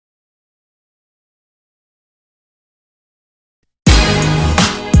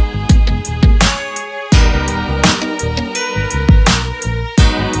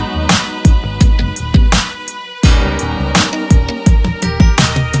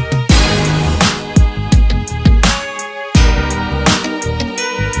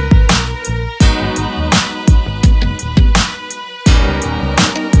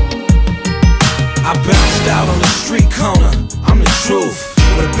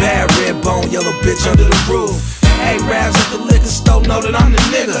bad red bone, yellow bitch under the roof. A-Rabs at the liquor store know that I'm the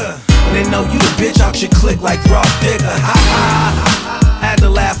nigga, and they know you the bitch out your clique like raw digger. Ha ha, had to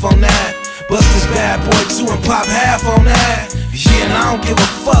laugh on that. Bust this bad boy too and pop half on that. Yeah, and I don't give a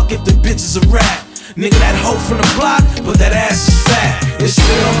fuck if the bitch is a rat. Nigga, that hoe from the block, but that ass is fat. It's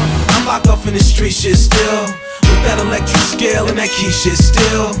still, I'm locked up in the street shit still, with that electric scale and that key shit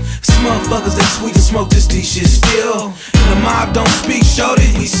still. Some motherfuckers that tweet and smoke this D shit still, and the mob don't speak, shorty,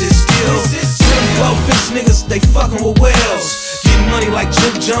 we sit still. Them blow-fist niggas, they fucking with whales, getting money like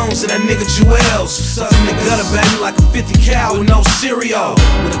Jim Jones and that nigga Jewels. Sucking the gutter baby like a 50 cal with no cereal,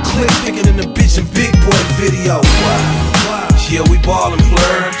 with a clip picking in the bitch and big boy video. Yeah, we ballin'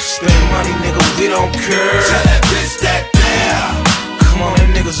 blur, spend money, nigga, we don't care. Tell that bitch that damn. Come on,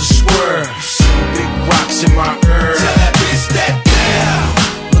 them niggas are swerve. Big rocks in my ear. Tell that bitch that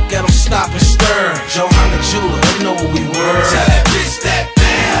damn. Look at them stop and stir. Johanna Jeweler, they know what we were. Tell that bitch that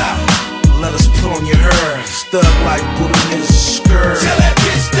damn. Let us pull on your hair. Thug like Buddha niggas a skirt. Tell that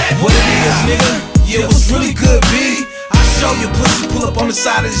bitch that what it is, nigga. Yeah, it was really good, B. Show your pussy, pull up on the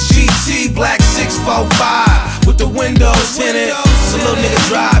side of the GT, black 645 with the windows tinted. It's a little nigga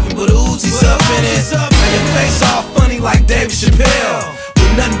driving, but the Uzi's up in it. And your face all funny like David Chappelle,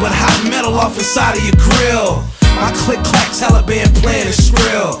 with nothing but hot metal off inside of your grill. My click clack Taliban playing and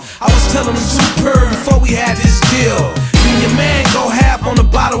skrill. I was telling them to purr before we had this deal. You and your man go half on the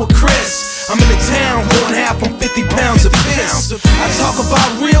bottle of Chris. I'm in the town going half on 50 pounds of piss. I talk about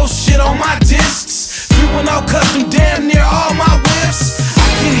real shit on my discs. 310 custom damn near all my whips. I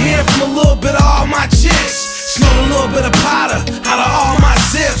can hear from a little bit of all my chicks. Snort a little bit of powder out of all my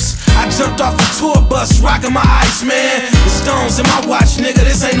zips. I jumped off the tour bus rocking my ice, man. The stones in my watch, nigga,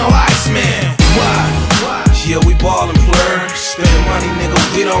 this ain't no ice, man. Why? Yeah, we ballin' blur. Spend money, nigga,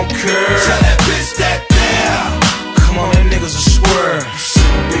 we don't care. Tell that bitch that damn. Come on, them niggas are swerve.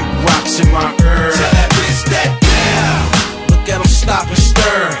 Big rocks in my ear. Tell that bitch that damn. Look at them stop and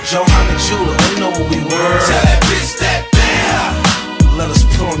stir. Johanna Jeweler, they know what we were. Tell that bitch that damn. Let us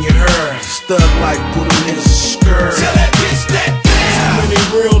pull on your hair. Thug like Buddha niggas a skirt. Tell that bitch that damn. Too many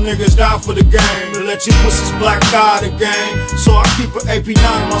real niggas die for the game. To let you pussies black eye the game. So I keep an AP9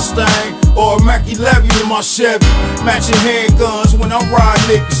 in my stain, or a Mackie Levy in my Chevy. Matching handguns when I'm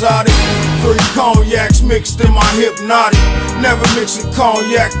riding exotic. 3 cognacs mixed in my hypnotic. Never mixing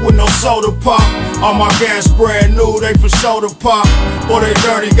cognac with no soda pop. All my gas brand new, they for sure to pop. Or they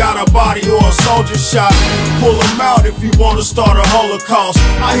dirty, got a body or a soldier shot. Pull them out if you wanna start a holocaust.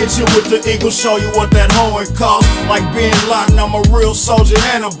 I hit you with the eagle, show you what that hoe costs. Like Bin Laden, I'm a real soldier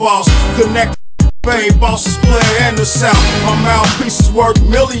and a boss. Connect Bay, bosses play in the South. My mouthpieces worth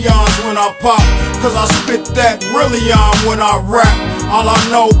millions when I pop, cause I spit that really on when I rap. All I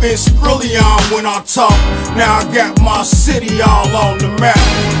know is Skrillion when I talk. Now I got my city all on the map.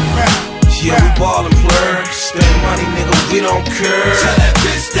 Yeah, we ballin' blur. Spend money, nigga, we don't care. Tell that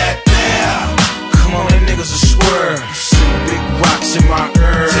bitch that damn. Come on, them niggas are swerve. Big rocks in my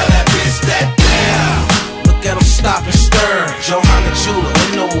ear. Tell that bitch that damn. Look at them stop and stir. Johanna Jeweler, they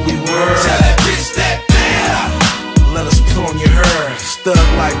know what we were. Tell that bitch that damn. Let us pull on your hair. Thug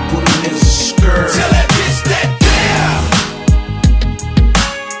like Buddha niggas a skirt. Tell that bitch that damn.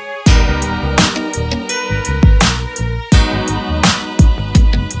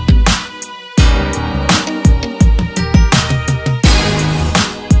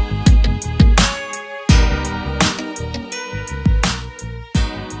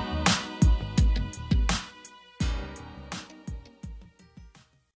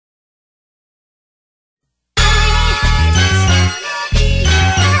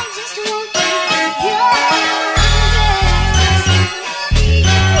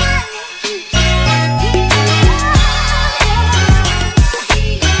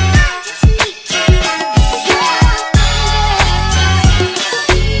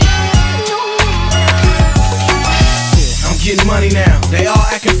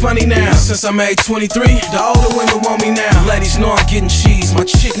 Funny now, since I made 23, the older women want me now. Ladies know I'm getting cheese, my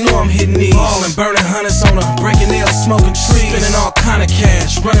chick know I'm hitting knees. Ballin', burning hundreds on her, breaking nails, smoking trees. Spending all kind of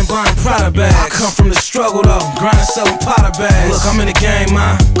cash, running buying Prada bags. I come from the struggle though, grinding selling Potter bags. Look, I'm in the game,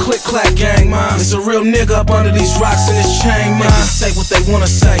 man, click clack gang, man. It's a real nigga up under these rocks in this chain, man. Niggas say what they wanna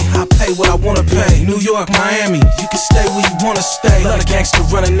say, I pay what I wanna pay. New York, Miami, you can stay where you wanna stay. Let a gangster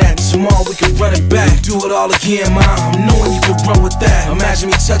running that, tomorrow we can run it back. Do it all again, man, I'm knowing you can run with that. Imagine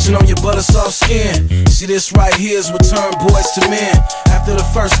me touching on your butter soft skin. See, this right here is what turn boys to men. After the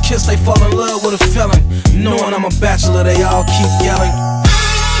first kiss, they fall in love with a felon. Knowing I'm a bachelor, they all keep yelling.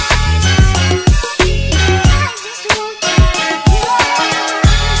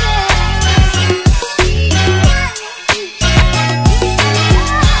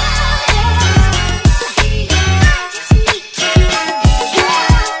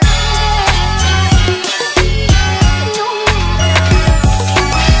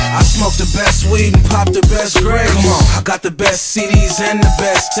 got the best CDs and the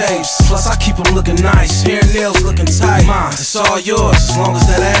best tapes. Plus I keep them looking nice, hair and nails looking tight. Mine, it's all yours, as long as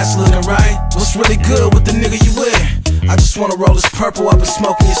that ass looking right. What's really good with the nigga you with? I just wanna roll this purple up and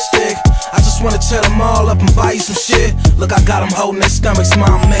smoke in your stick. I just wanna tear them all up and buy you some shit. Look, I got them holding their stomachs,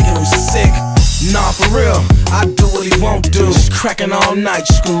 mom, making them sick. Nah, for real, I do what he won't do. Just cracking all night,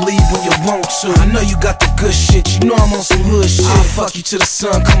 you can leave when you want to. I know you got the good shit, you know I'm on some hood shit. I'll fuck you till the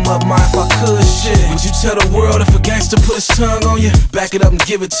sun come up, ma, if I could shit. Would you tell the world if a gangster put his tongue on you? Back it up and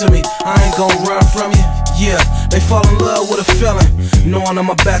give it to me, I ain't gon' run from you. Yeah, they fall in love with a feeling, knowing I'm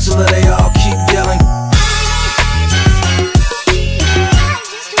a bachelor, they all keep yelling.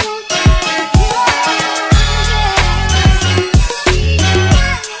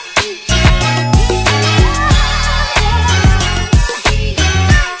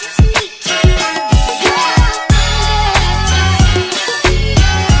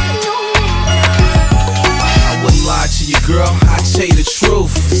 Girl, I tell you the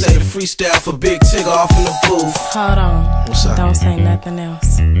truth. Say the freestyle for Big Tig off in the booth. Hold on. What's up? Don't say nothing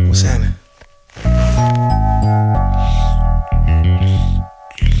else. What's happening?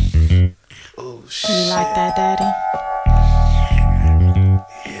 Oh shit. You like that, Daddy?